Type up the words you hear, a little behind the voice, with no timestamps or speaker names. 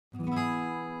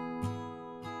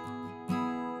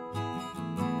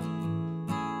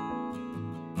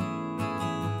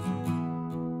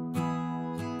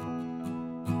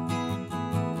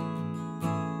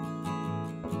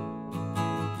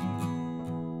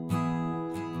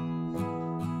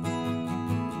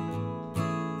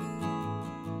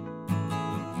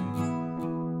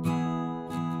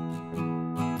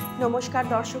নমস্কার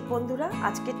দর্শক বন্ধুরা,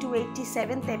 আজকে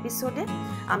 287th এপিসোডে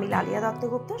আমি লালিয়া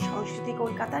দত্তগুপ্ত সংস্কৃতি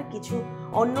কলকাতার কিছু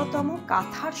অন্যতম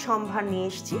কাঁথার সম্ভার নিয়ে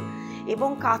এসেছি এবং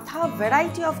কাঁথা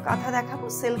ভ্যারাইটি অফ কাঁথা দেখাবো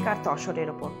সিল্ক আর তসরের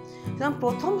ওপর।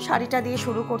 প্রথম শাড়িটা দিয়ে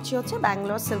শুরু করছি হচ্ছে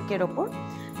ব্যাঙ্গালোর সিল্কের ওপর।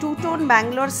 2 টোন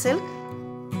ব্যাঙ্গালোর সিল্ক,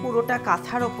 পুরোটা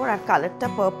কাঁথার ওপর আর কালারটা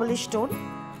পার্পলিশ টোন,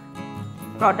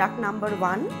 প্রোডাক্ট নাম্বার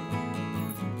 1।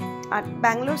 আর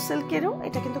ব্যাঙ্গালোর সিল্কেরও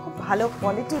এটা কিন্তু খুব ভালো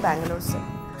কোয়ালিটি ব্যাঙ্গালোর সিল্ক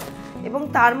এবং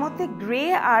তার মধ্যে গ্রে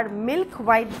আর মিল্ক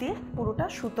হোয়াইট দিয়ে পুরোটা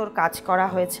সুতোর কাজ করা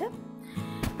হয়েছে।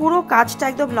 পুরো কাজটা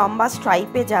একদম লম্বা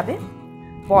স্ট্রাইপে যাবে,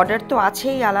 বর্ডার তো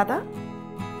আছেই আলাদা।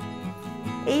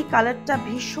 এই কালারটা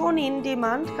ভীষণ ইন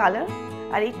ডিমান্ড কালার,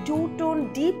 আর এই 2 টোন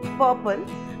ডিপ পার্পল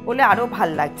বলে আরও ভাল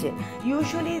লাগছে।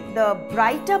 Usually the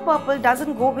brighter purple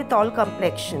doesn't go with all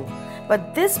complexion, but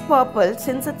this purple,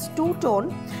 since it's 2 tone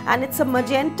and it's a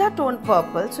magenta tone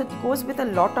purple, so it goes with a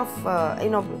lot of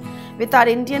with our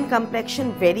Indian complexion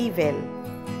very well.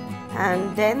 And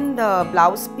then the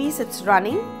blouse piece, it's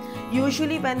running.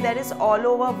 Usually when there is all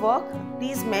over work,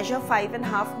 please measure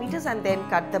 5.5 meters and then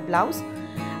cut the blouse.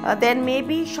 There may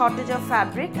be shortage of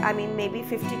fabric, I mean maybe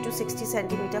 50 to 60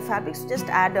 centimeter fabric, so just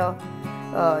add a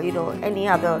any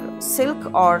other silk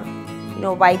or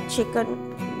white chicken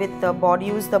with the body,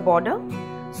 use the border.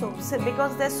 So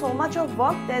because there's so much of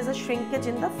work, there's a shrinkage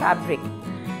in the fabric.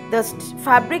 The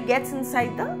fabric gets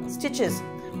inside the stitches,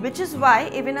 which is why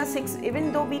even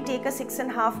though we take a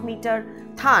 6.5 meter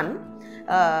thun,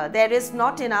 there is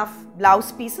not enough blouse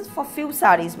pieces for few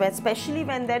sarees, especially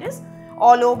when there is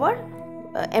all over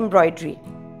embroidery.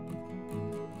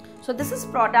 So this is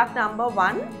product number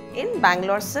 1 in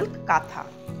Bangalore silk Kantha.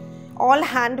 All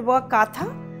handwork Kantha,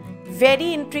 very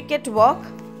intricate work.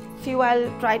 I'll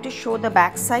try to show the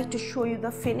back side to show you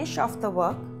the finish of the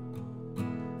work.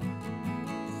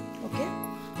 Okay,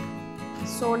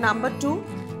 so number 2,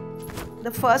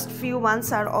 the first few ones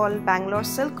are all Bangalore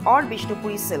silk or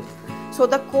Vishnupuri silk. So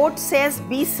the code says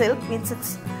B silk, means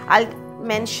it's, I'll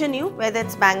mention you whether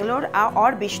it's Bangalore or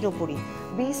Vishnupuri.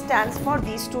 B stands for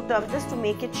these 2 terms. Just to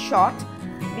make it short,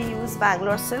 we use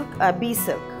Bangalore silk, B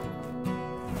silk.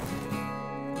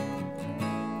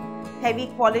 Heavy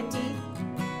quality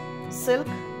silk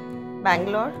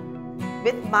Bangalore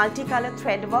with multicolor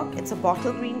thread work. It's a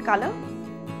bottle green color,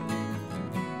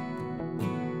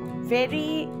 very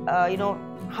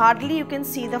hardly you can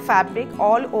see the fabric,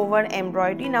 all over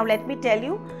embroidery. Now let me tell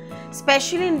you,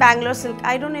 especially in Bangalore silk,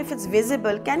 I don't know if it's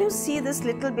visible, can you see this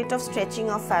little bit of stretching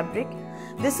of fabric?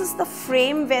 This is the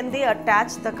frame. When they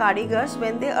attach, the karigars,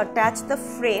 when they attach the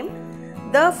frame,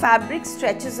 the fabric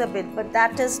stretches a bit, but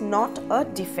that is not a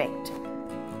defect.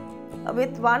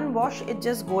 With one wash it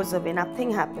just goes away, nothing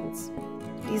happens.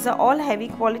 These are all heavy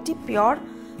quality pure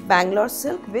Bangalore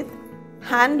silk with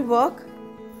hand work,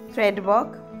 thread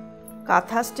work,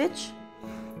 Kantha stitch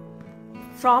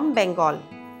from Bengal.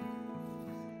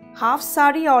 Half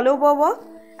sari all over work,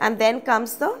 and then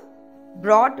comes the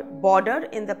broad border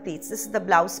in the pleats. This is the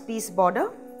blouse piece border.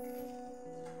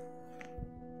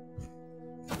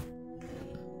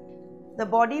 The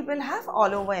body will have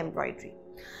all over embroidery.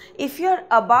 If you're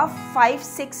above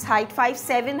 5'6" height,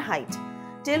 5'7" height,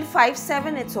 till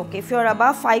 5'7" it's okay. If you're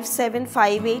above 5'7",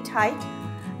 5'8" height,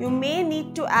 you may need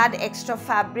to add extra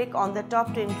fabric on the top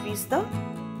to increase the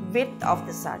width of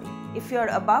the saree. If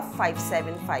you're above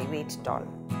 5'7", 5'8" tall.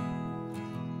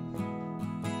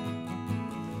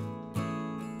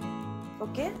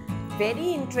 Okay, very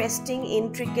interesting,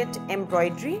 intricate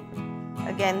embroidery.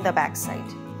 Again, the back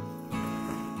side.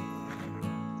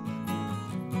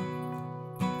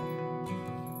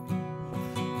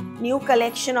 New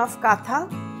collection of Kantha.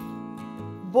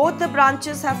 Both the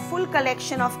branches have full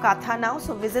collection of Kantha now,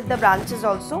 so visit the branches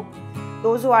also.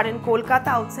 Those who are in Kolkata,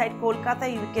 outside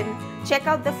Kolkata, you can check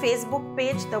out the Facebook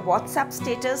page, the WhatsApp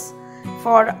status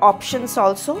for options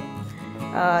also.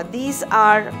 These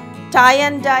are tie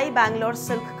and dye Bangalore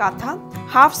silk Kantha,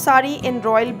 half sari in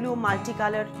royal blue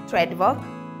multicolor thread work.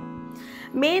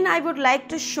 Main, I would like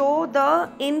to show the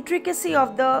intricacy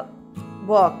of the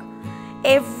work.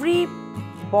 Every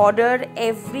border,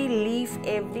 every leaf,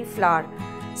 every flower.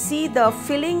 See the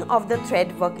filling of the thread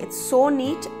work. It's so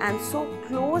neat and so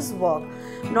close work,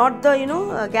 not the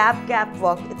gap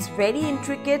work. It's very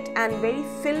intricate and very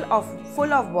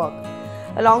full of work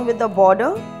along with the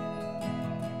border.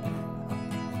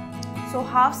 So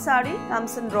half sari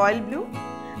comes in royal blue,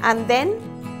 and then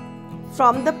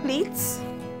from the pleats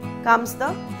comes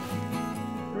the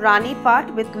rani part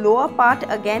with lower part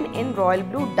again in royal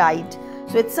blue dyed.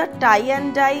 So it's a tie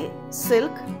and dye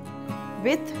silk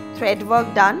with thread work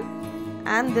done,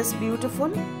 and this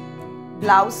beautiful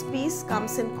blouse piece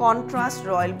comes in contrast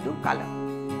royal blue color.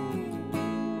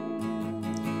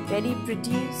 Very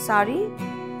pretty sari.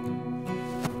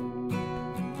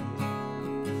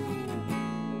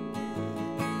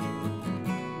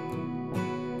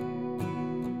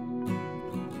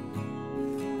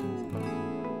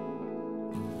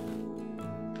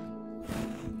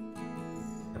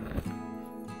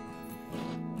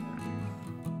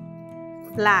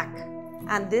 Black,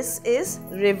 and this is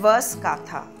reverse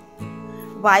katha.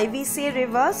 Why we say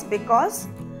reverse? Because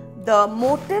the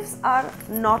motifs are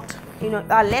not,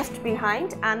 are left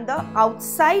behind, and the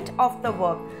outside of the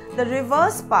work, the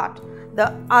reverse part,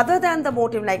 the other than the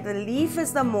motif, like the leaf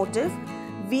is the motif,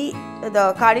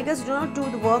 the karigars do not do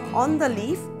the work on the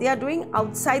leaf, they are doing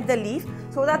outside the leaf,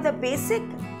 so that the basic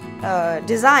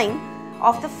design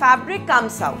of the fabric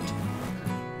comes out.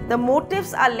 The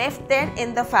motifs are left there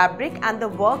in the fabric and the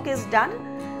work is done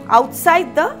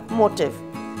outside the motif.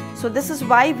 So this is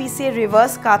why we say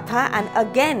reverse katha, and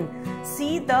again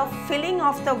see the filling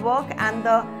of the work and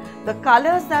the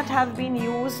colors that have been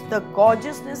used, the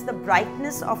gorgeousness, the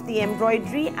brightness of the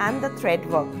embroidery and the thread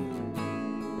work,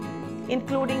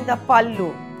 including the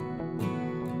pallu,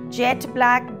 jet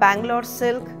black Bangalore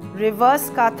silk, reverse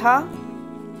katha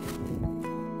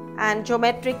and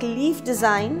geometric leaf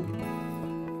design.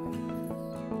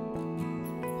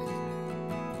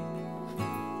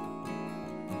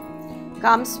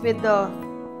 Comes with the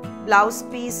blouse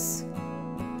piece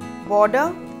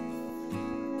border.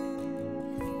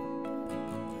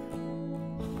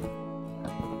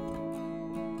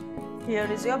 Here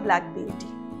is your black beauty.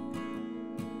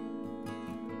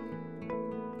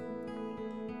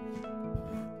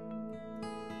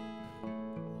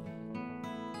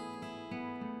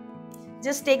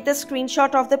 Just take the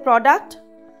screenshot of the product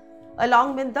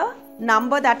along with the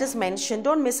number that is mentioned.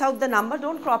 Don't miss out the number,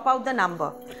 don't crop out the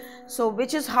number. So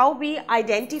which is how we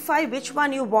identify which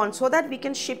one you want, so that we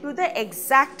can ship you the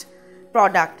exact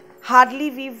product.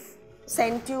 Hardly we've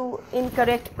sent you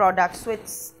incorrect product. So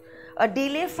it's a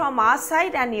delay from our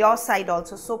side and your side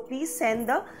also. So please send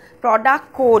the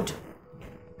product code.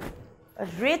 A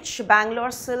rich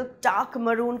Bangalore silk dark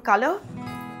maroon color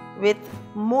with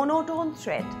monotone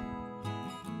thread.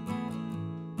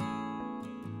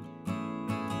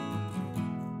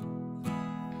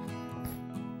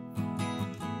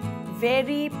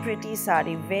 Very pretty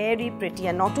sari, very pretty,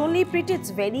 and not only pretty, it's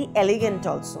very elegant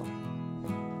also.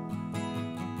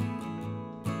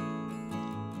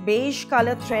 Beige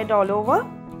color thread all over.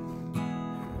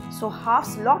 So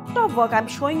lot of work. I'm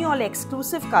showing you all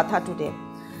exclusive katha today.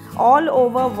 All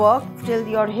over work till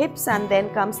your hips, and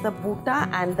then comes the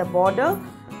buta and the border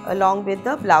along with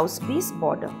the blouse piece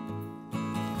border.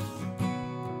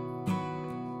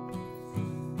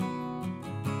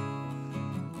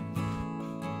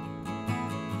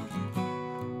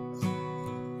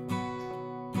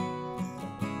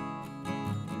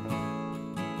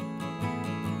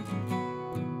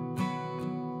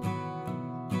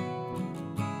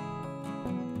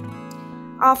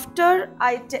 After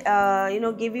I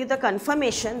give you the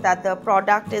confirmation that the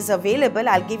product is available,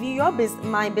 I'll give you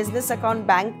my business account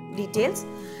bank details.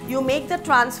 You make the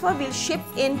transfer, we'll ship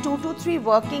in 2 to 3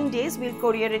 working days, we'll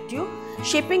courier it to you.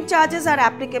 Shipping charges are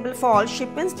applicable for all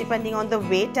shipments depending on the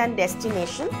weight and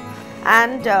destination,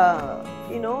 and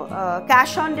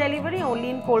cash on delivery only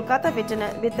in Kolkata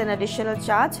with an additional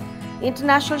charge.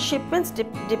 International shipments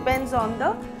depends on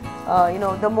the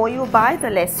the more you buy, the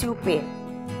less you pay.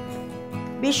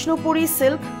 Vishnupuri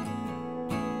silk,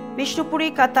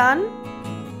 Vishnupuri katan,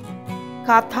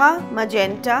 Katha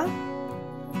magenta,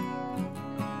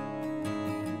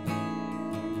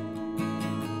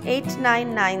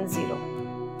 8990.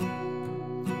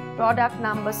 Product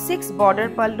number 6, border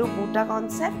pallu buta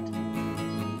concept.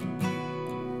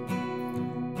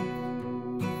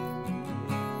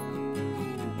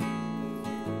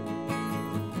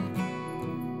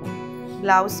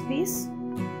 Blouse piece,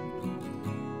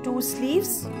 2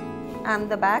 sleeves and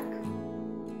the back.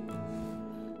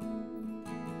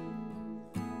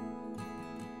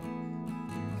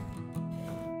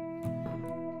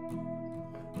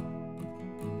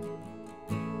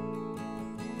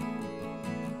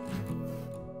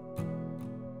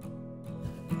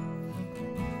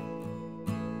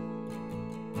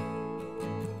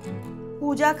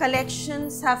 Puja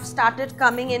collections have started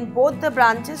coming in both the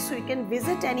branches, so you can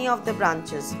visit any of the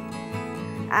branches.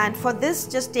 And for this,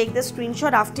 just take the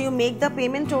screenshot after you make the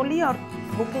payment only, your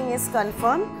booking is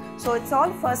confirmed. So it's all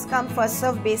first come first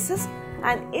serve basis,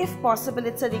 and if possible,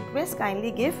 it's a request,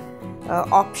 kindly give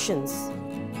options.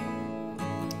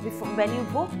 When you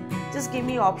book, just give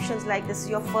me options like this is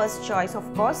your first choice.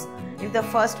 Of course, if the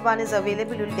first one is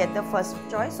available, you'll get the first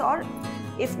choice, or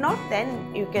If not,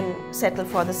 then you can settle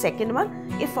for the second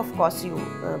one, if of course you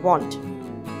want.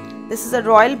 This is a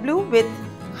royal blue with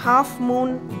half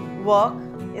moon work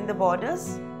in the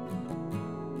borders.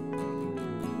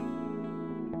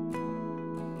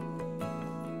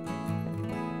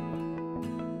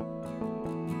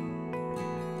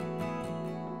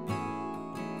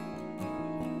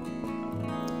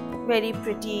 Very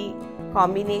pretty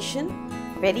combination,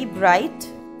 very bright,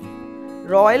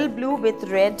 royal blue with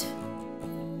red.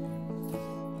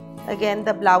 Again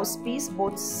the blouse piece,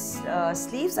 both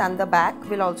sleeves and the back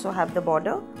will also have the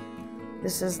border.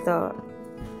 This is the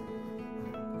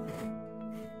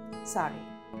sari.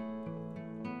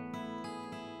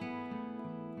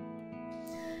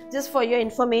 Just for your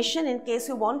information, in case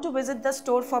you want to visit the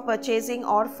store for purchasing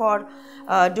or for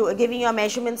giving your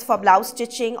measurements for blouse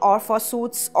stitching or for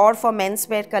suits or for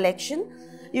menswear collection,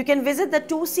 you can visit the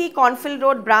 2C Cornfield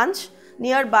Road branch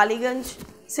near Baliganj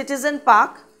Citizen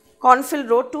Park, Cornfield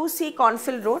Road, 2C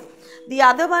Cornfield Road. The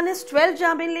other one is 12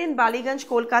 Jamin Lane, Baliganj,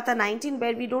 Kolkata 19,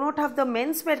 where we do not have the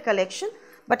menswear collection,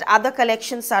 but other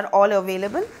collections are all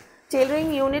available.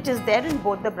 Tailoring unit is there in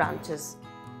both the branches.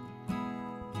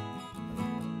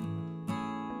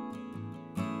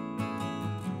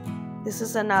 This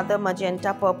is another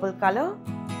magenta purple color.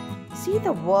 See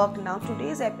the work now.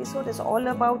 Today's episode is all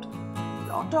about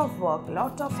lot of work,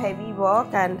 lot of heavy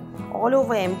work and all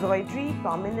over embroidery,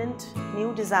 prominent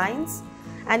new designs.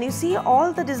 And you see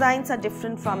all the designs are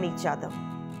different from each other.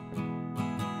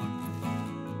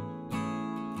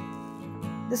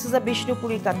 This is a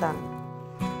Bishnupuri Katan.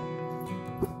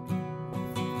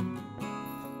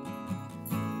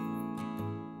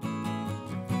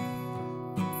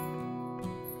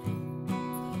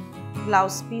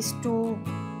 Blouse piece, 2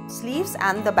 sleeves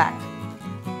and the back.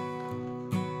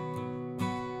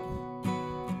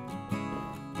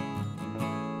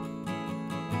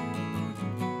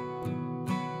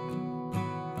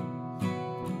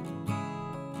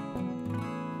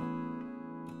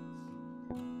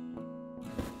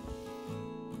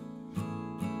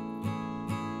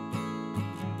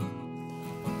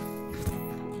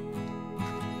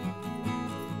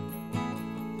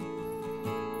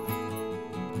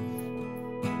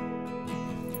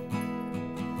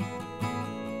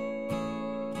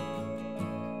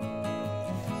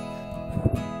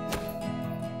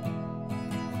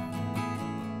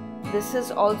 This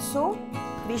is also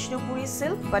Bishnupuri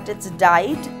silk, but it's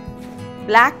dyed,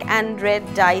 black and red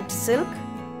dyed silk,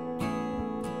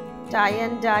 tie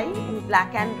and dye in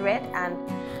black and red, and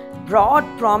broad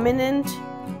prominent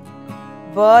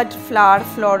bird flower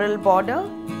floral border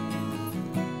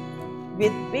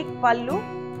with big pallu.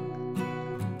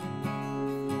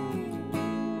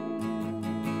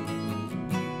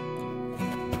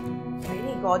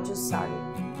 Very gorgeous saree.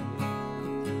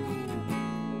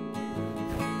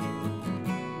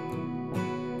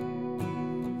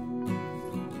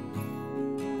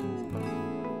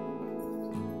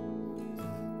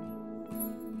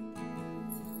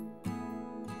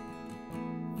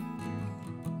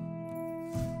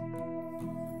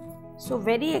 So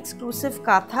very exclusive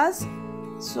kathas.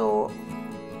 So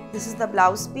this is the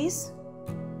blouse piece.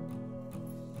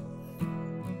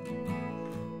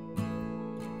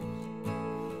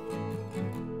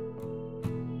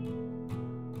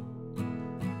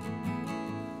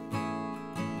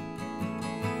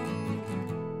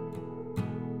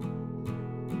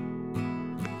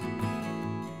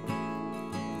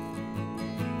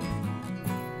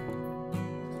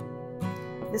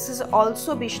 This is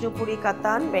also Bishnupuri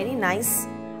Katan, very nice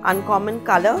uncommon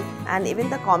color, and even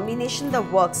the combination, the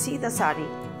work, see the sari.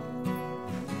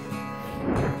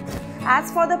 As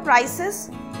for the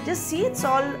prices, just see it's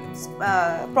all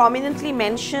prominently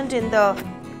mentioned in the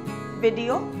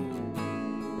video.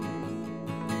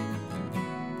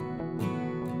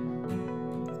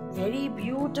 Very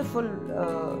beautiful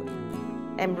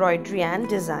embroidery and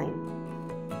design.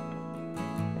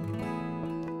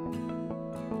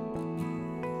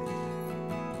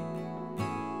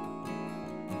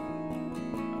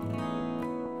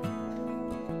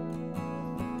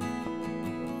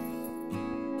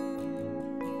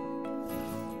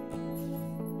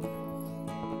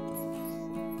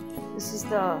 This is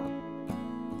the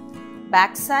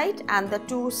back side, and the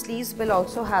 2 sleeves will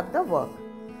also have the work.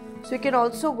 So you can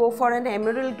also go for an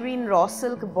emerald green raw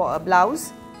silk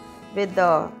blouse with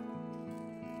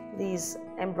these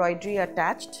embroidery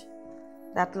attached.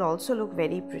 That will also look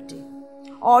very pretty.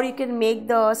 Or you can make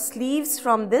the sleeves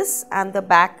from this and the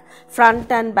back,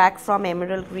 front and back from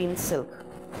emerald green silk.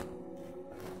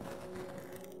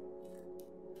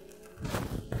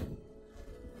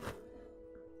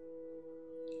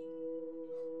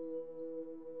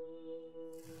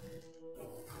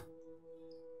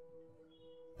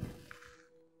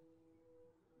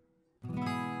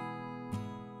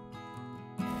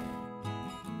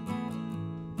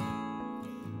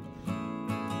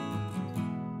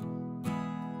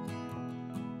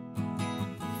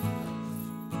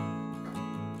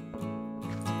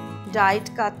 dyed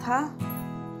katha,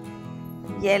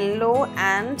 yellow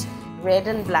and red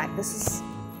and black. This is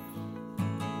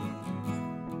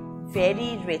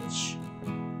very rich.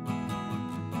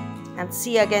 And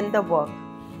see again the work.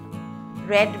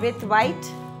 Red with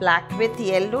white, black with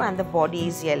yellow, and the body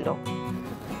is yellow.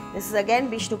 This is again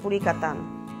Vishnupuri Katan.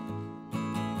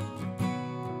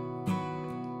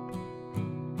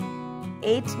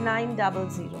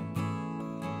 8900.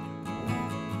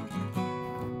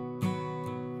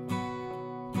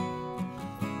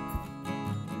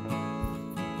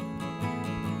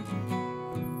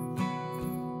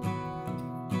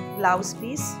 Blouse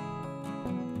piece.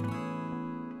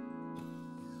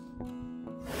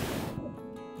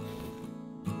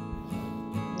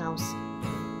 Now see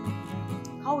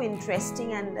how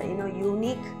interesting and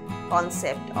unique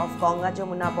concept of Ganga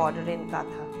Jamuna border in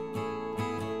Katha.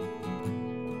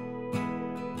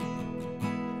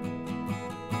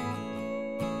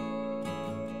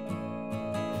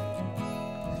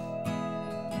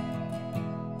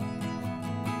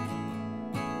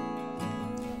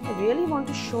 I really want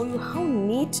to show you how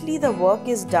neatly the work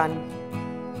is done.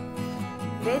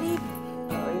 Very,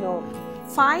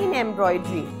 fine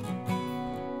embroidery.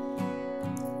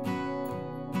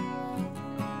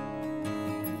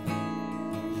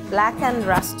 Black and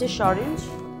rustish orange.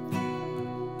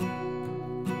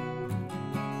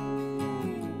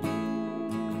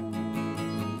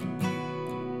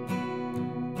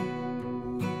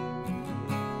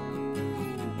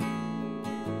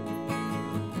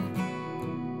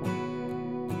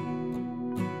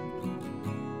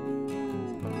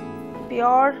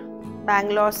 Pure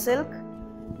Bangalore silk,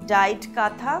 dyed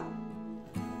katha,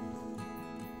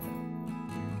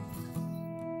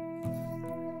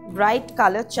 bright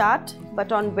color chart,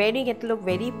 but on wearing it look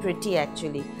very pretty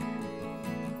actually.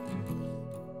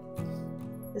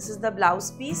 This is the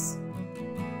blouse piece.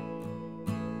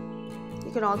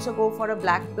 You can also go for a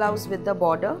black blouse with the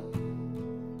border.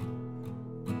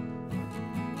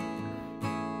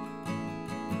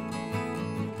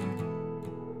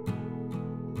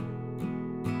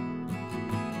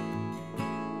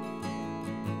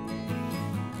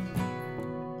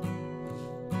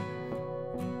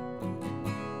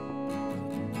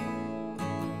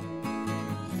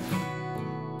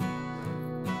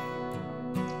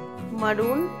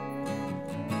 Maroon,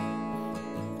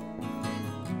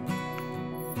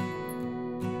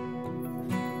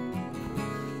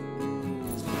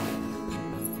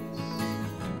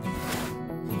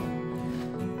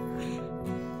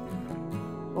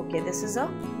 okay, this is a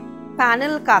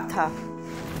panel katha,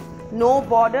 no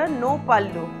border, no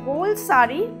pallu, whole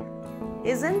sari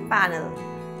is in panel,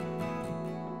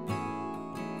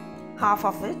 half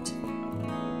of it.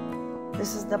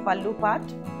 This is the pallu part.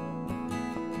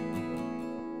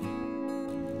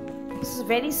 This is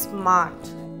very smart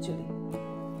actually.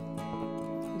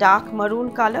 Dark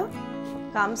maroon color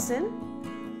comes in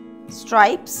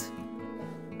stripes,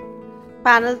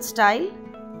 panel style.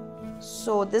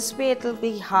 So this way it will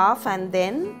be half, and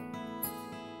then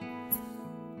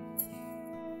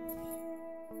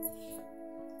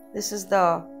this is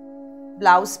the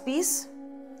blouse piece,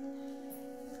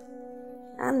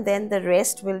 and then the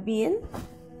rest will be in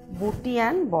booty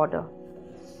and border.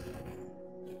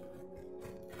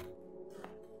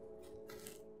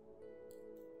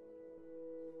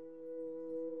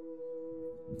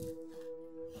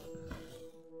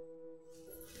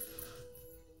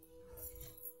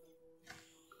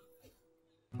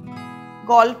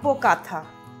 Golpo Katha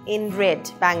in red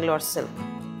Bangalore silk.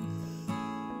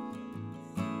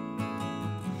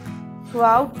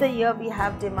 Throughout the year we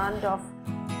have demand of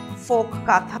folk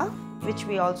Katha, which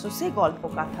we also say Golpo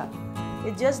Katha.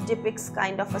 It just depicts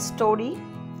kind of a story,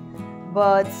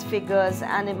 birds, figures,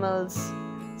 animals,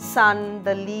 sun,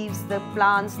 the leaves, the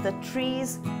plants, the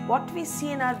trees, what we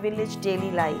see in our village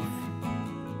daily life.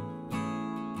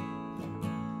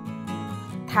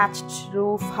 Thatched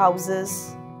roof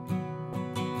houses.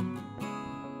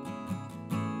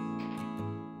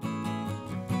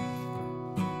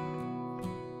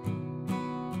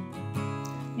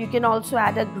 You can also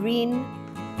add a green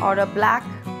or a black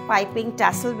piping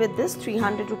tassel with this,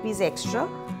 300 rupees extra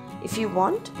if you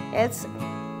want. Else,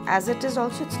 as it is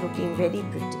also, it's looking very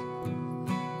pretty.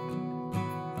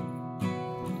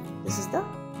 This is the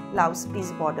blouse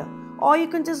piece border. Or you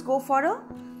can just go for a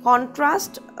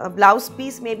contrast blouse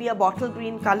piece, maybe a bottle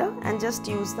green color, and just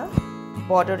use the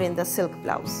border in the silk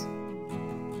blouse.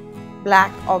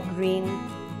 Black or green.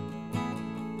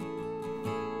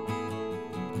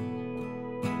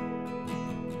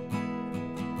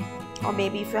 Or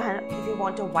maybe if you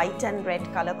want a white and red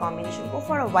color combination, go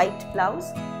for a white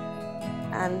blouse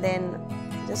and then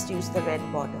just use the red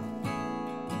border.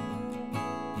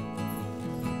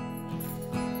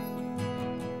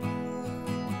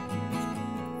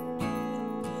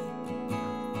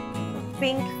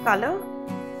 pink color,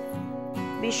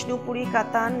 Vishnupuri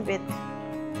Katan with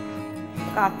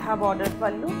Katha border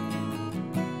pallu.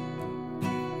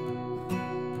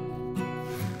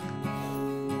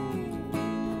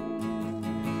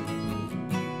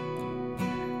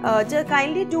 Just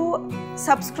kindly do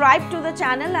subscribe to the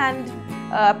channel and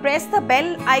press the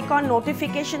bell icon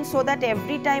notification so that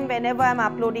every time whenever I am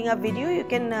uploading a video you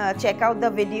can check out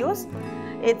the videos.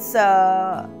 It's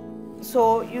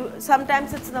so you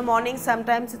sometimes it's in the morning,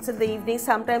 sometimes it's in the evening,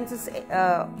 sometimes it's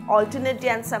alternate day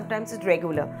and sometimes it's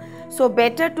regular. So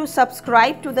better to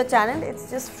subscribe to the channel. It's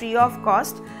just free of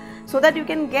cost so that you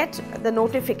can get the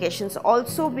notifications.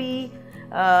 Also we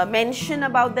mention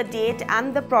about the date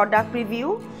and the product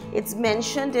review. It's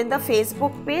mentioned in the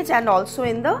Facebook page and also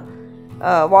in the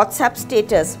WhatsApp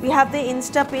status. We have the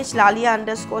Insta page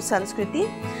Lalia_Sanskriti.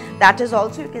 That is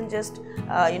also, you can just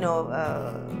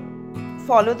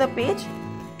follow the page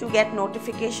to get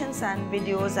notifications and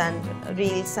videos and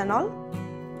reels and all.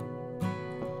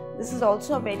 This is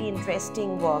also a very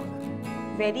interesting work,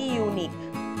 very unique.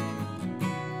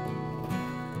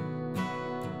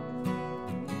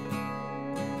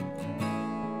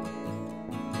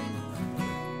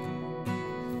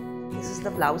 This is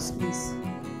the blouse piece,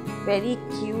 very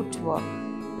cute work.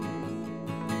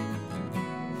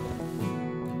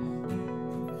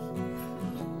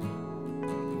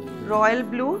 Royal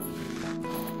blue,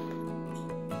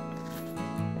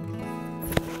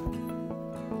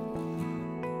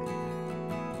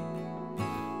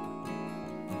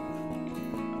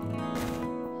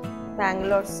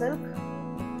 Bangalore silk,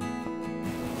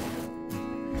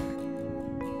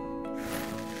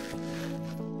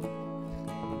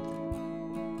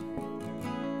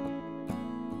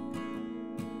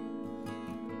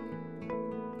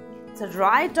 it's a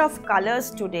riot of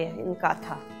colors today in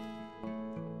Katha.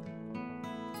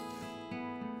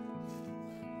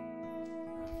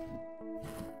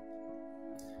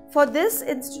 For this,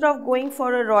 instead of going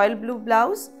for a royal blue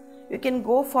blouse, you can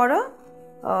go for a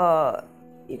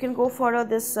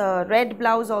this red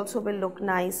blouse also will look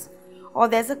nice, or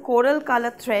there's a coral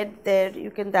color thread there,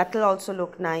 that will also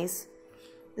look nice.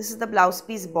 This is the blouse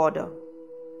piece border.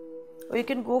 Or you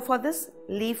can go for this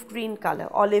leaf green color,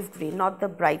 olive green, not the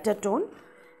brighter tone,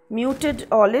 muted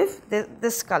olive,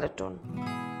 this color tone.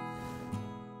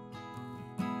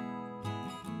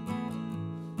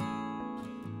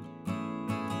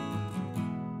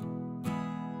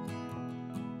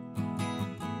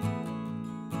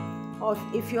 Or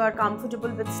if you are comfortable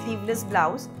with sleeveless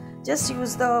blouse, just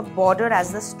use the border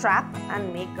as the strap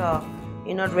and make a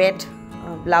red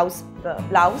blouse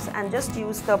and just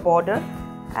use the border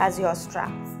as your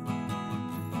strap.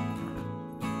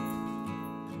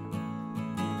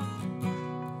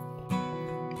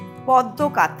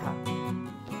 Poddo Katha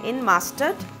in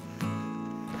mustard,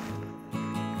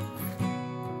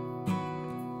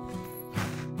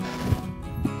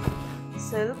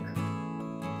 silk.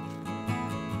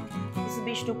 This is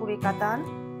Vishnupuri Katan.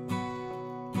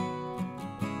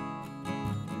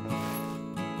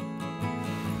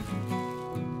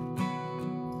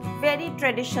 Very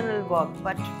traditional work,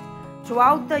 but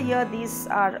throughout the year these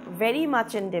are very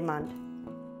much in demand.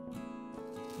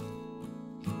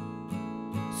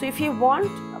 So if you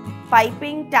want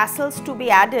piping tassels to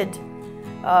be added,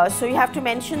 so you have to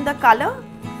mention the color.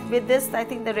 With this, I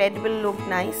think the red will look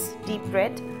nice, deep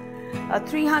red.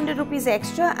 300 rupees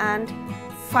extra and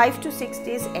 5 to 6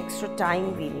 days extra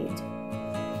time we need.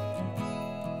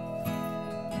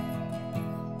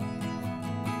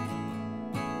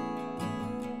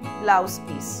 Blouse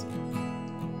piece,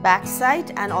 back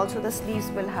side, and also the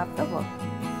sleeves will have the work.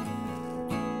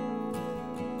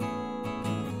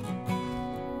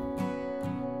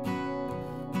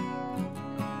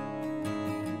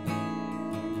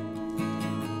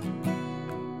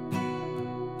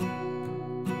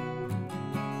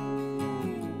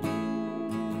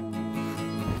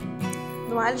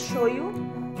 Now I'll show you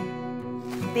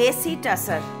Desi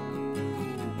Tussar.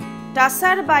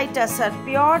 Tussar by Tussar,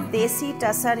 pure Desi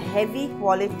Tussar, heavy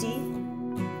quality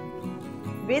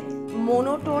with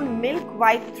monotone milk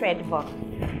white thread work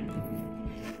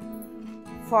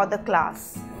for the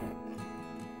class.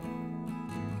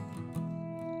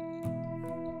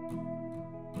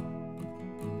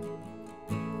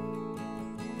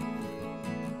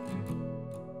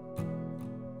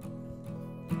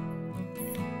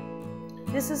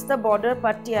 This is the border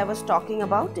patti I was talking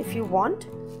about. If you want,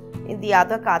 in the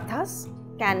other kathas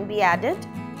can be added.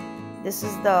 This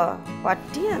is the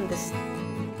patti and this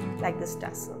like this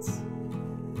tassels.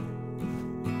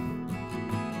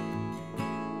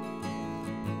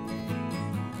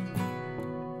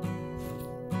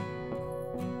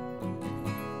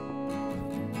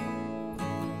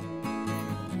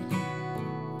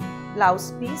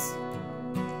 blouse piece.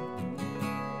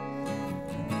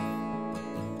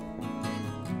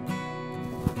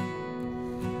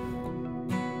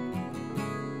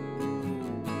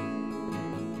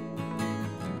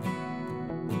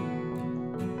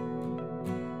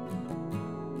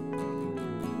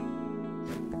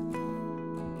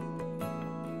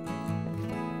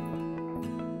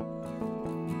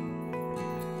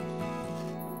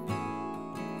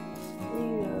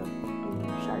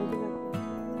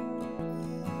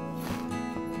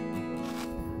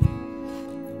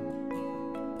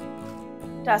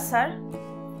 Tussar,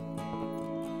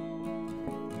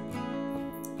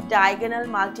 diagonal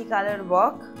multicolor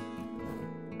work,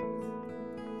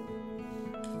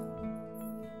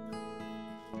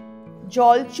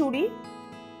 jol churi,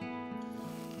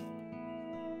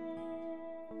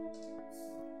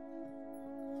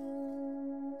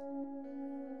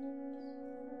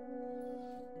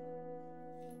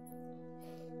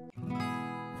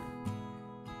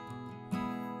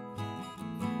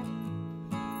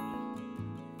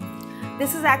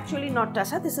 this is actually not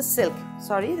tussar, this is silk.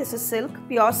 Sorry, this is silk,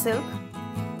 pure silk.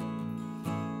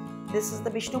 This is the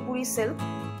Vishnupuri silk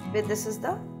with this is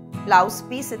the blouse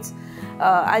piece. It's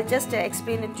I'll just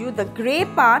explain it to you. The grey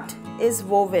part is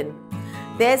woven.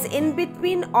 There's in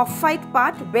between off-white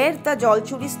part where the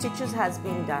jolchuri stitches has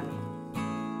been done.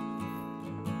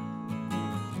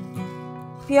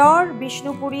 Pure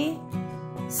Vishnupuri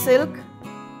silk,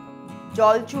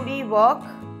 jolchuri work,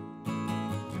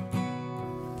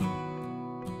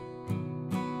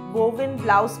 woven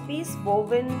blouse piece,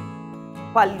 woven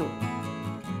pallu.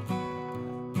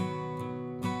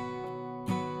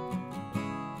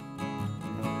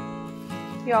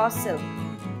 Pure silk.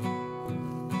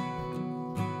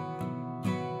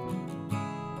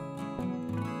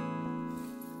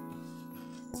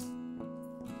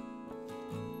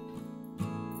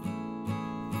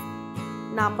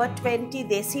 Number 20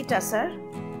 Desi Tussar.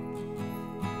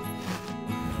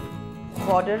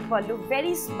 Border pallu,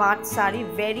 very smart sari,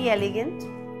 very elegant,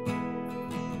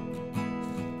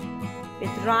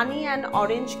 with rani and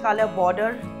orange color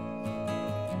border,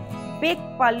 big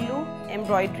pallu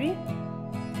embroidery,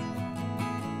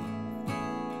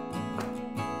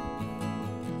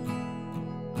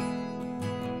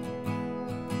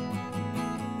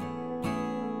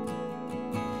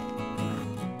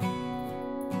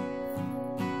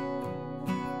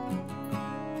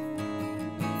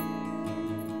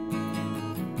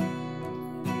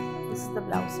 the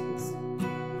blouse piece.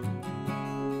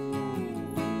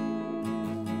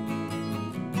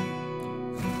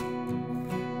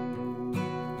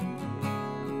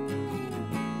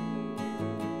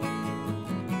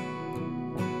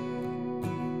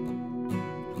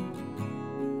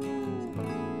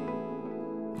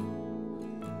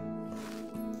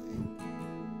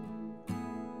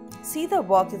 See the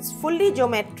work, it's fully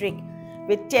geometric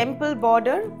with temple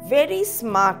border, very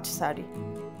smart sari.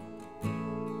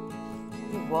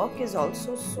 Work is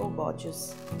also so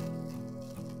gorgeous.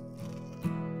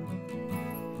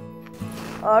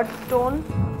 Earth tone,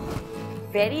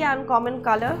 very uncommon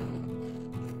color,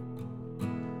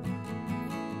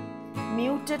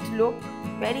 muted look,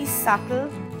 very subtle,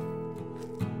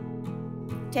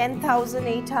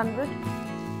 10,800.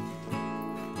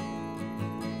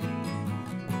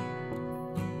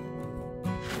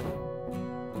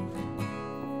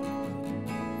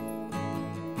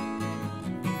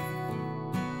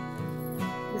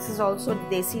 This is also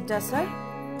Desi Tussar,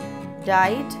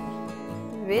 dyed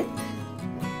with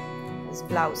this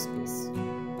blouse piece.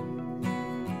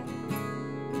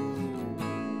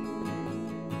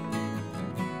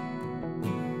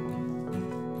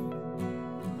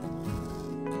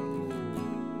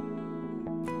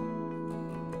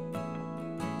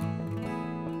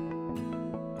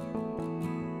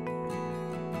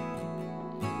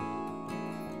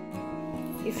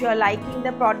 If you are liking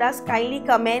the products, kindly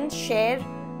comment, share,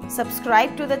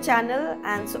 subscribe to the channel,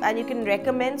 and you can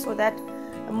recommend so that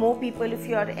more people, if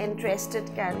you are interested,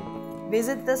 can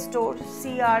visit the store,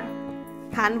 see our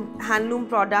handloom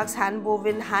products, hand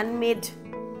woven, handmade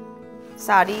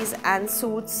saris and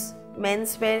suits,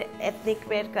 menswear, ethnic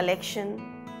wear collection.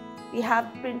 We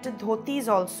have printed dhotis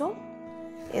also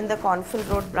in the Cornfield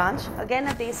Road branch. Again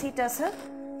a Desi Tussar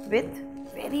with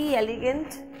very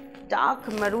elegant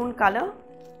dark maroon color,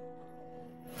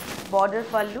 border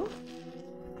pallu.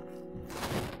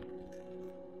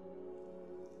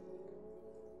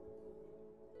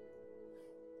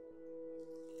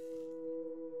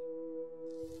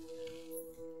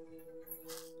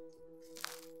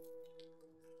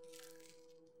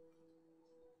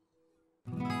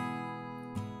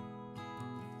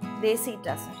 Desi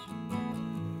Tussar.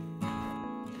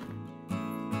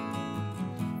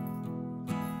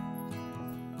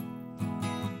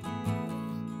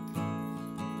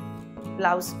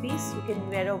 blouse piece. You can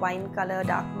wear a wine color,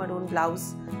 dark maroon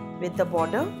blouse with the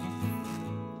border.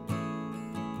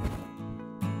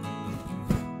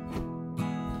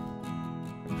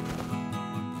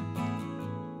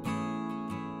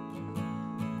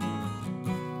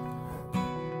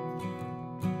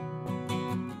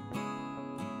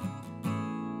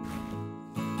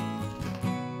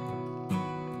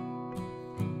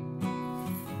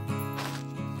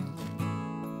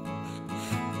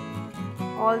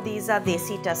 All these are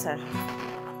desi tussar,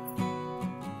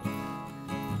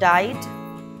 dyed,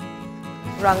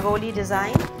 rangoli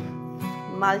design,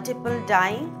 multiple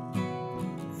dyeing,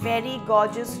 very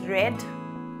gorgeous red.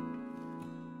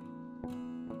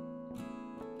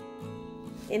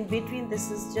 In between, this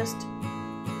is just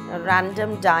a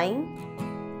random dyeing.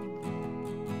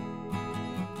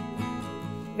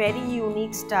 Very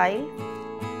unique style.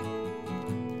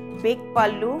 Big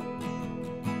pallu.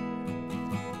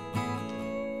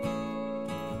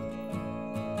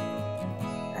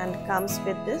 And comes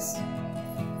with this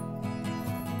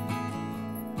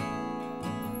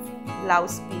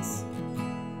blouse piece.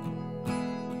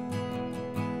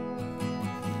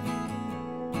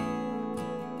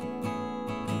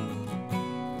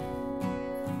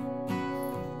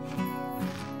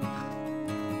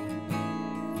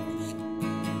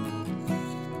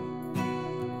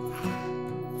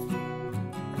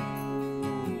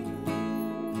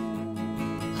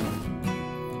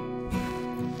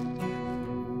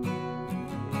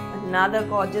 Another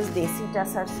gorgeous desi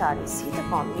tussar saree. See the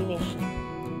combination.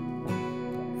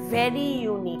 Very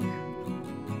unique.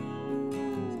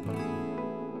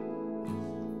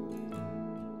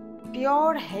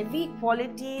 Pure heavy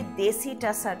quality desi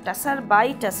tussar, tussar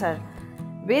by tussar,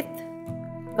 with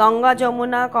Ganga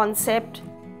Jamuna concept.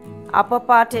 Upper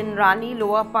part in Rani,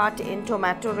 lower part in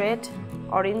tomato red,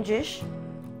 orangish.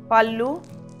 Pallu.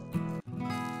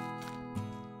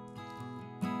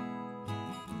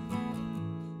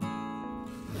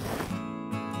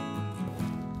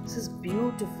 This is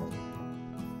beautiful.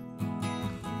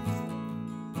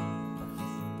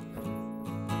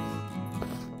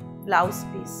 Blouse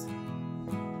piece.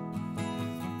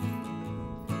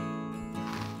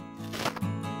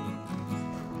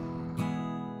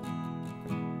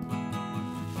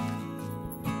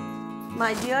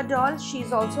 My dear doll, she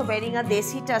is also wearing a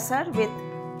desi tussar with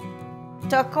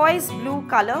turquoise blue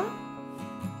color,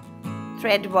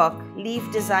 thread work, leaf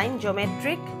design,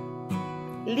 geometric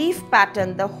leaf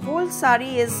pattern. The whole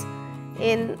saree is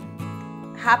in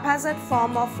haphazard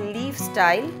form of leaf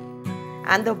style,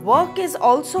 and the work is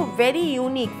also very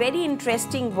unique, very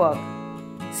interesting work.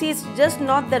 See, it's just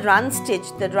not the run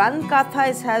stitch. The run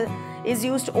katha is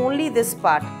used only this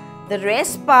part. The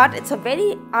rest part, it's a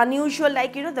very unusual,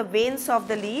 like the veins of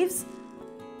the leaves.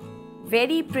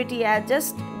 Very pretty,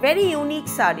 just very unique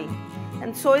saree.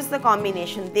 And so is the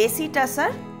combination. Desi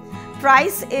tussar.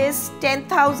 Price is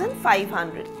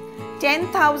 10,500.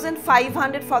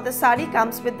 10,500 for the saree.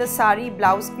 Comes with the saree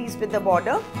blouse piece with the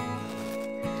border.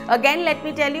 Again, let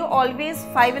me tell you, always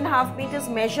 5.5 meters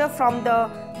measure from the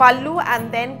pallu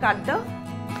and then cut the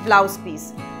blouse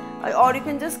piece. Or you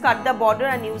can just cut the border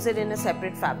and use it in a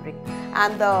separate fabric.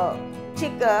 And the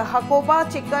Hakoba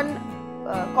chicken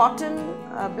cotton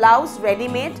blouse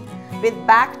ready-made with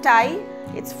back tie.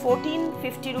 It's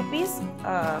 1450 rupees,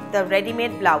 the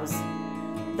ready-made blouse.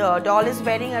 The doll is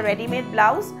wearing a ready-made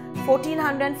blouse,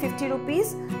 1450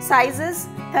 rupees. Sizes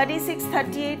 36,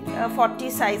 38, 40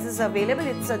 sizes available.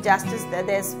 It's just as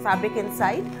there's fabric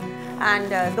inside.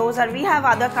 And we have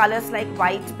other colors like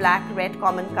white, black, red,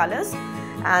 common colors.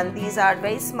 And these are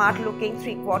very smart looking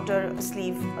 3/4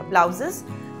 sleeve blouses.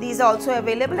 These are also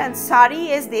available. And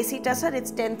saree is desi tussar, it's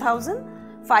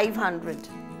 10,500.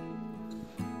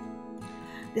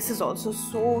 This is also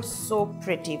so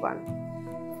pretty one.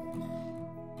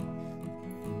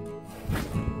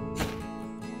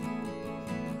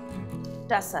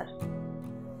 Tussar.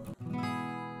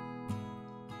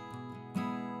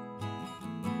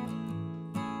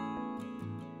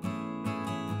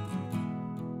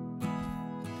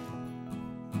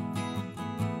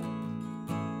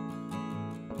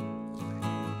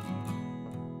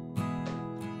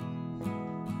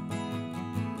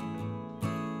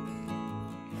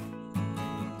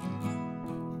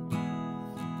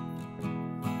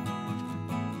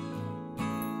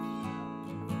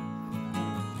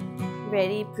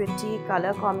 Very pretty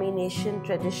color combination,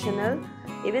 traditional.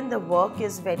 Even the work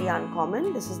is very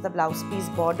uncommon. This is the blouse piece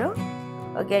border.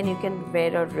 Again, you can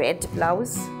wear a red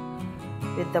blouse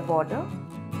with the border.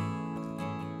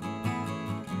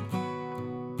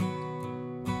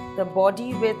 The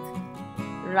body with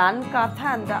run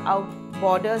katha and the out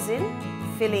borders in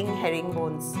filling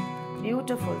herringbones.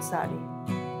 Beautiful sari.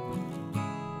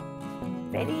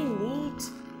 Very neat,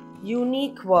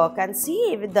 unique work. And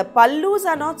see, the pallus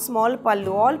are not small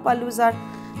pallu. All pallus are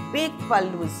big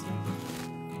pallus.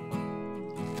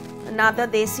 Another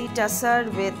desi tussar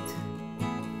with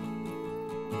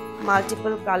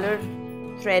multiple color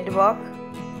thread work.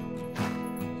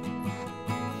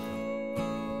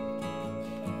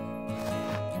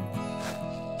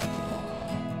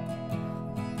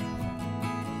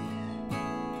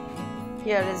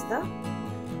 Here is the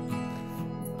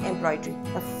embroidery.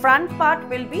 The front part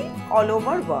will be all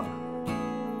over work.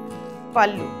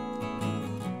 Pallu.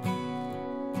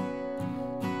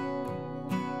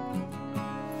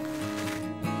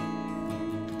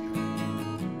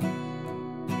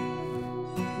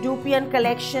 Dupian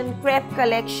collection, crepe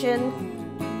collection,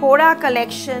 Kora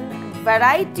collection,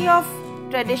 variety of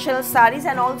traditional saris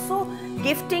and also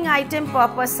gifting item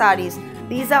purpose saris.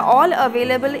 These are all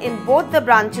available in both the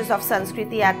branches of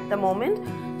Sanskriti at the moment.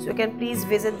 So you can please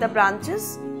visit the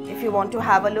branches if you want to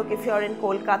have a look if you are in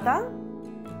Kolkata.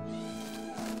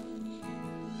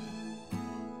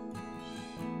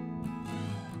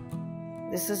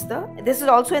 This is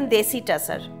also in desi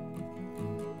tussar.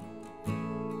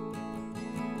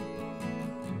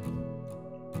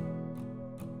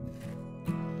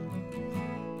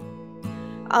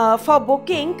 For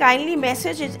booking, kindly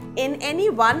message it in any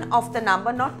one of the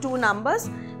number, not two numbers.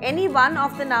 Any one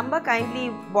of the number,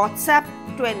 kindly WhatsApp.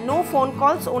 No phone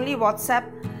calls, only WhatsApp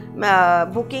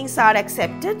bookings are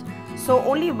accepted. So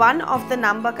only one of the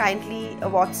number, kindly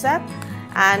WhatsApp.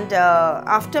 And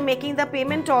after making the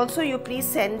payment also, you please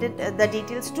send it, the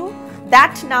details to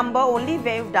that number only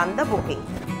where you've done the booking.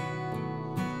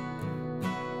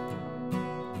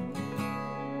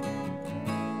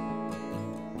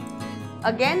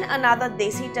 Again another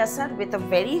desi tussar with a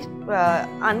very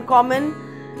uncommon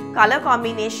color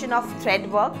combination of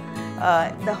thread work.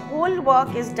 The whole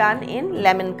work is done in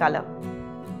lemon color.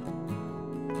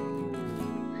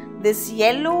 This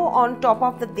yellow on top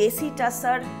of the desi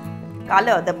tussar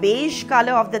color, the beige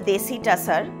color of the desi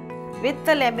tussar with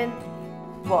the lemon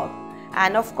work.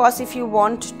 And of course, if you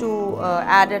want to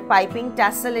add a piping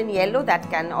tassel in yellow,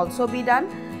 that can also be done.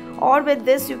 Or with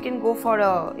this, you can go for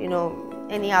a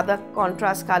any other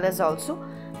contrast colors also,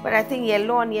 but I think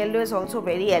yellow on yellow is also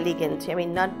very elegant. I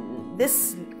mean,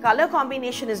 this color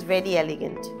combination is very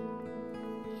elegant.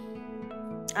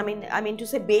 I mean to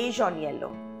say beige on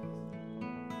yellow.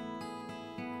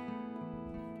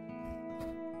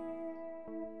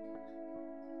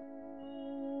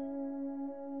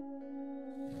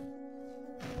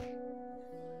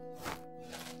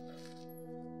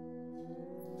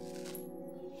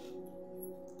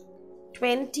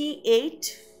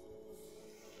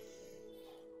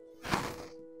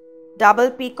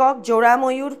 Double peacock, Jora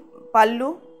Mayur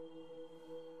pallu,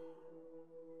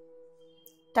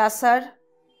 tussar,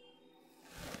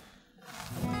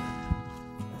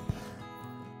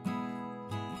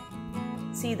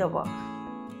 see the work,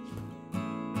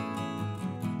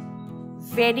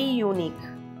 very unique,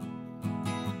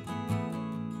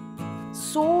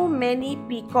 so many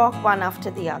peacock one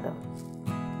after the other.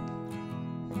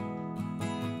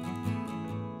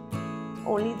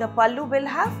 Only the pallu will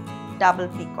have double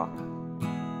peacock.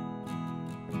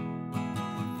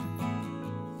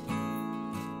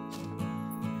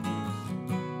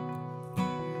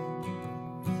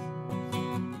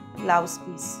 Blouse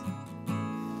piece.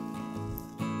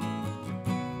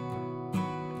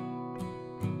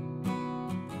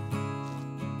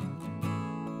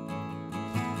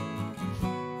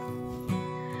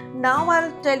 Now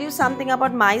I'll tell you something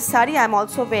about my sari. I'm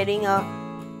also wearing a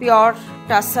pure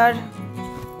tussar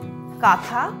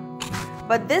KANTHA,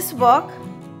 but this work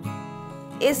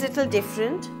is little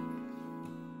different.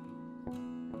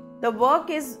 The work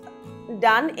is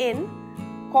done in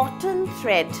cotton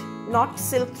thread, not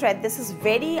silk thread. This is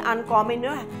very uncommon,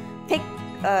 thick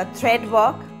thread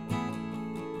work,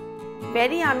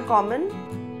 very uncommon,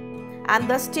 and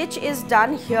the stitch is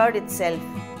done here itself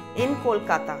in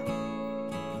Kolkata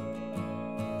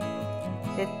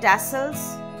with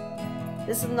tassels.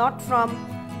 This is not from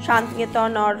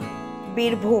Shantiniketan or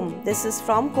Birbhum. This is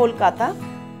from Kolkata,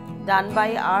 done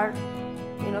by our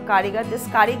karigar. This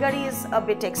karigari is a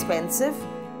bit expensive.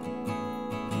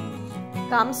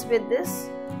 Comes with this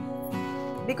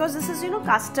because this is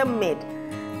custom made.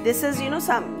 This is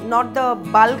not the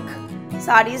bulk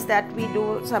saris that we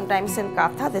do sometimes in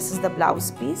KANTHA. This is the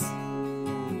blouse piece.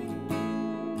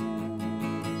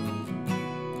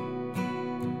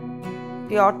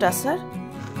 Pure tussar.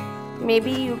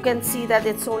 Maybe you can see that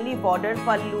it's only border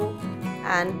pallu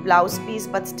and blouse piece,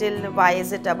 but still, why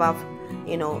is it above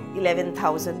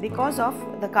 11,000 because of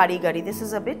the karigari. This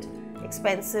is a bit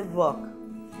expensive work.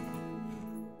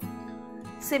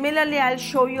 Similarly, I'll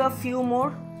show you a few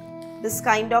more this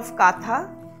kind of katha,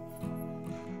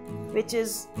 which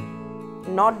is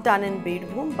not done in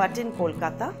Birbhum but in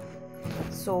Kolkata.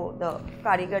 So the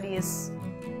karigari is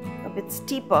a bit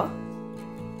steeper.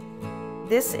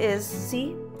 This is,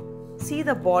 see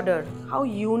the border, how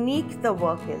unique the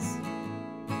work is.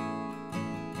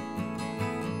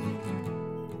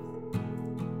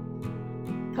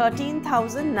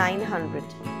 $13,900.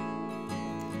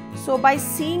 So by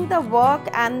seeing the work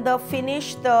and the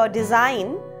finish, the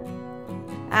design,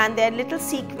 and their little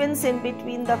sequence in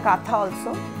between the katha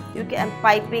also, you can,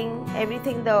 piping,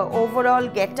 everything, the overall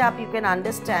get up, you can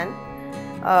understand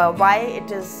why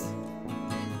it is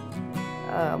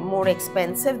more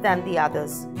expensive than the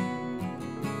others.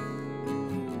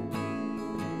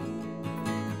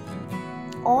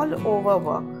 All over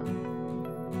work.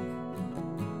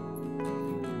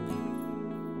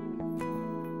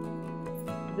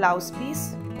 Blouse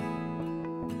piece.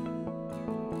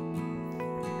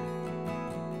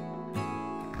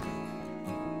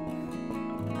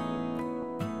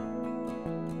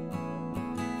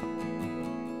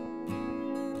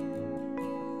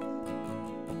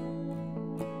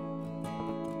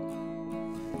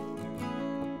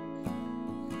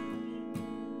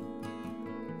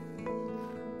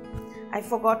 I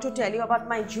forgot to tell you about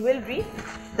my jewelry.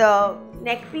 The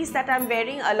neck piece that I am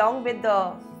wearing along with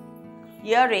the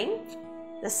earring,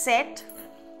 the set,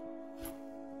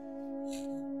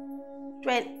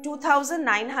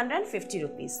 2,950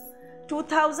 rupees.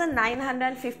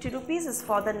 2,950 rupees is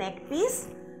for the neck piece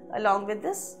along with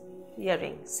this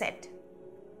earring set.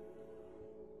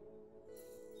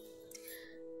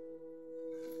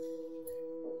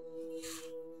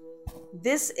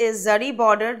 This is zari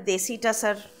border desi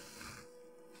tussar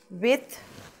with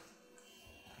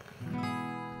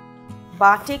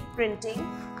batik printing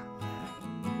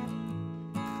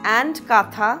and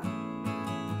katha.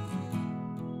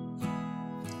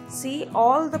 See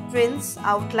all the prints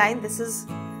outline. This is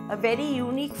a very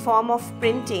unique form of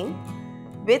printing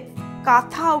with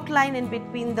katha outline in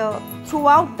between the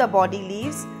throughout the body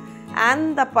leaves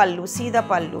and the pallu. See the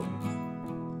pallu.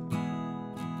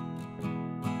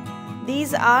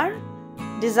 These are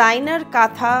designer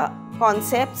katha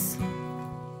concepts.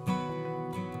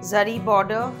 Zari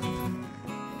border,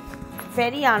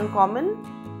 very uncommon.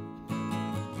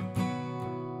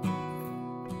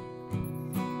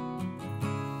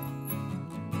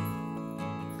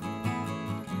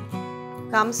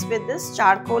 Comes with this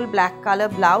charcoal black color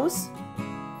blouse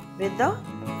with the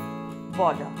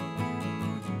border.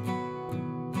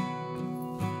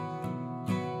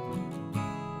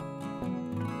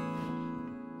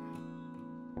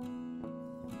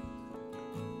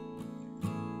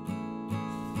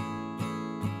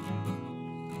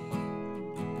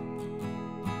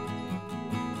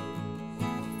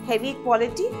 Heavy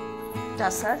quality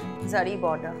tussar zari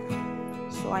border.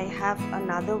 So I have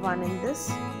another one in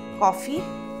this coffee.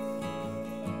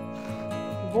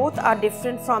 Both are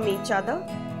different from each other.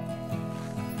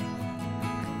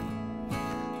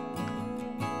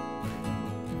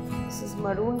 This is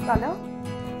maroon color.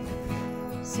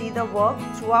 See the work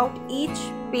throughout each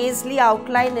paisley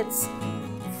outline. It's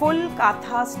full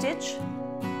katha stitch.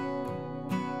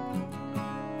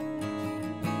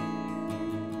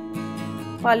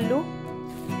 Pallu,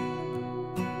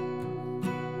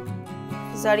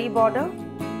 zari border,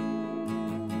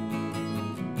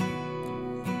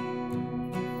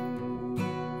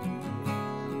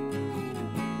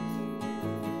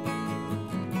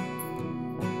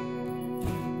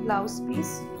 blouse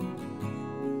piece,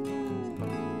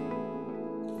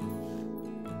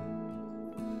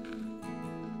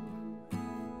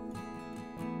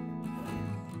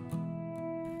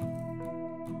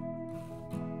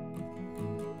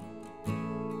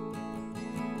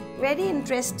 very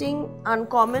interesting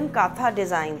uncommon katha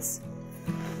designs.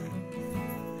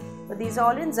 But these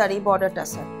are all in zari border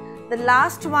tussar. The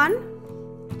last one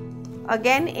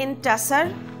again in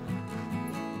tussar,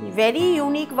 very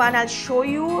unique one. I'll show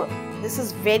you. This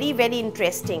is very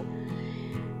interesting.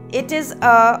 It is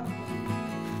a,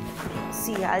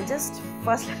 see, I'll just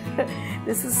first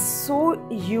this is so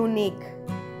unique.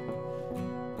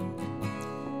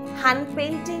 Hand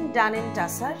painting done in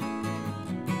tussar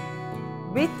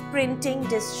with printing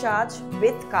discharge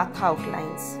with katha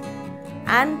outlines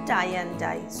and tie and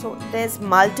dye. So there's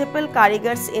multiple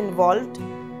karigars involved,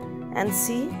 and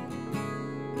see,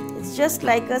 it's just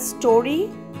like a story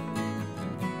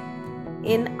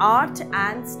in art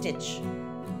and stitch.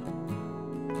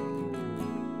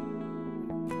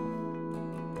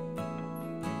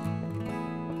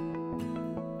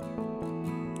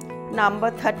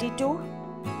 number 32,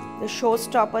 the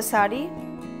showstopper saree.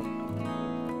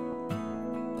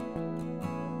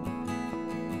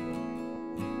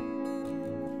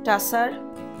 Tussar,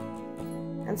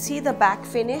 and see the back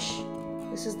finish.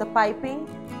 This is the piping.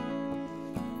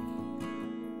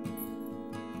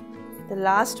 The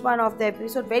last one of the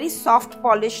episode, very soft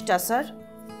polished tussar.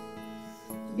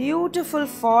 Beautiful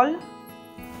fall.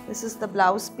 This is the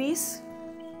blouse piece.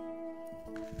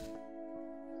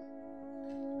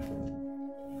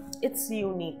 It's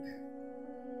unique.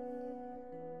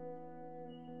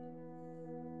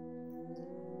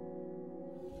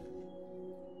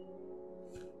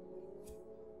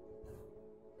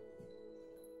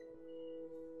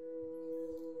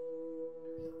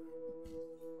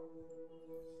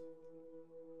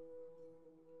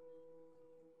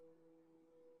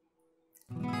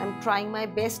 I'm trying my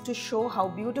best to show how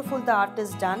beautiful the art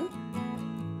is done.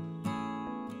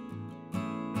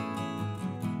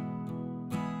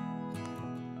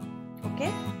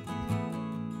 Okay,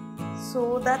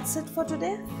 so that's it for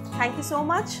today. Thank you so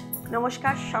much.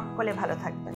 Namaskar, shokkole bhalo thakben.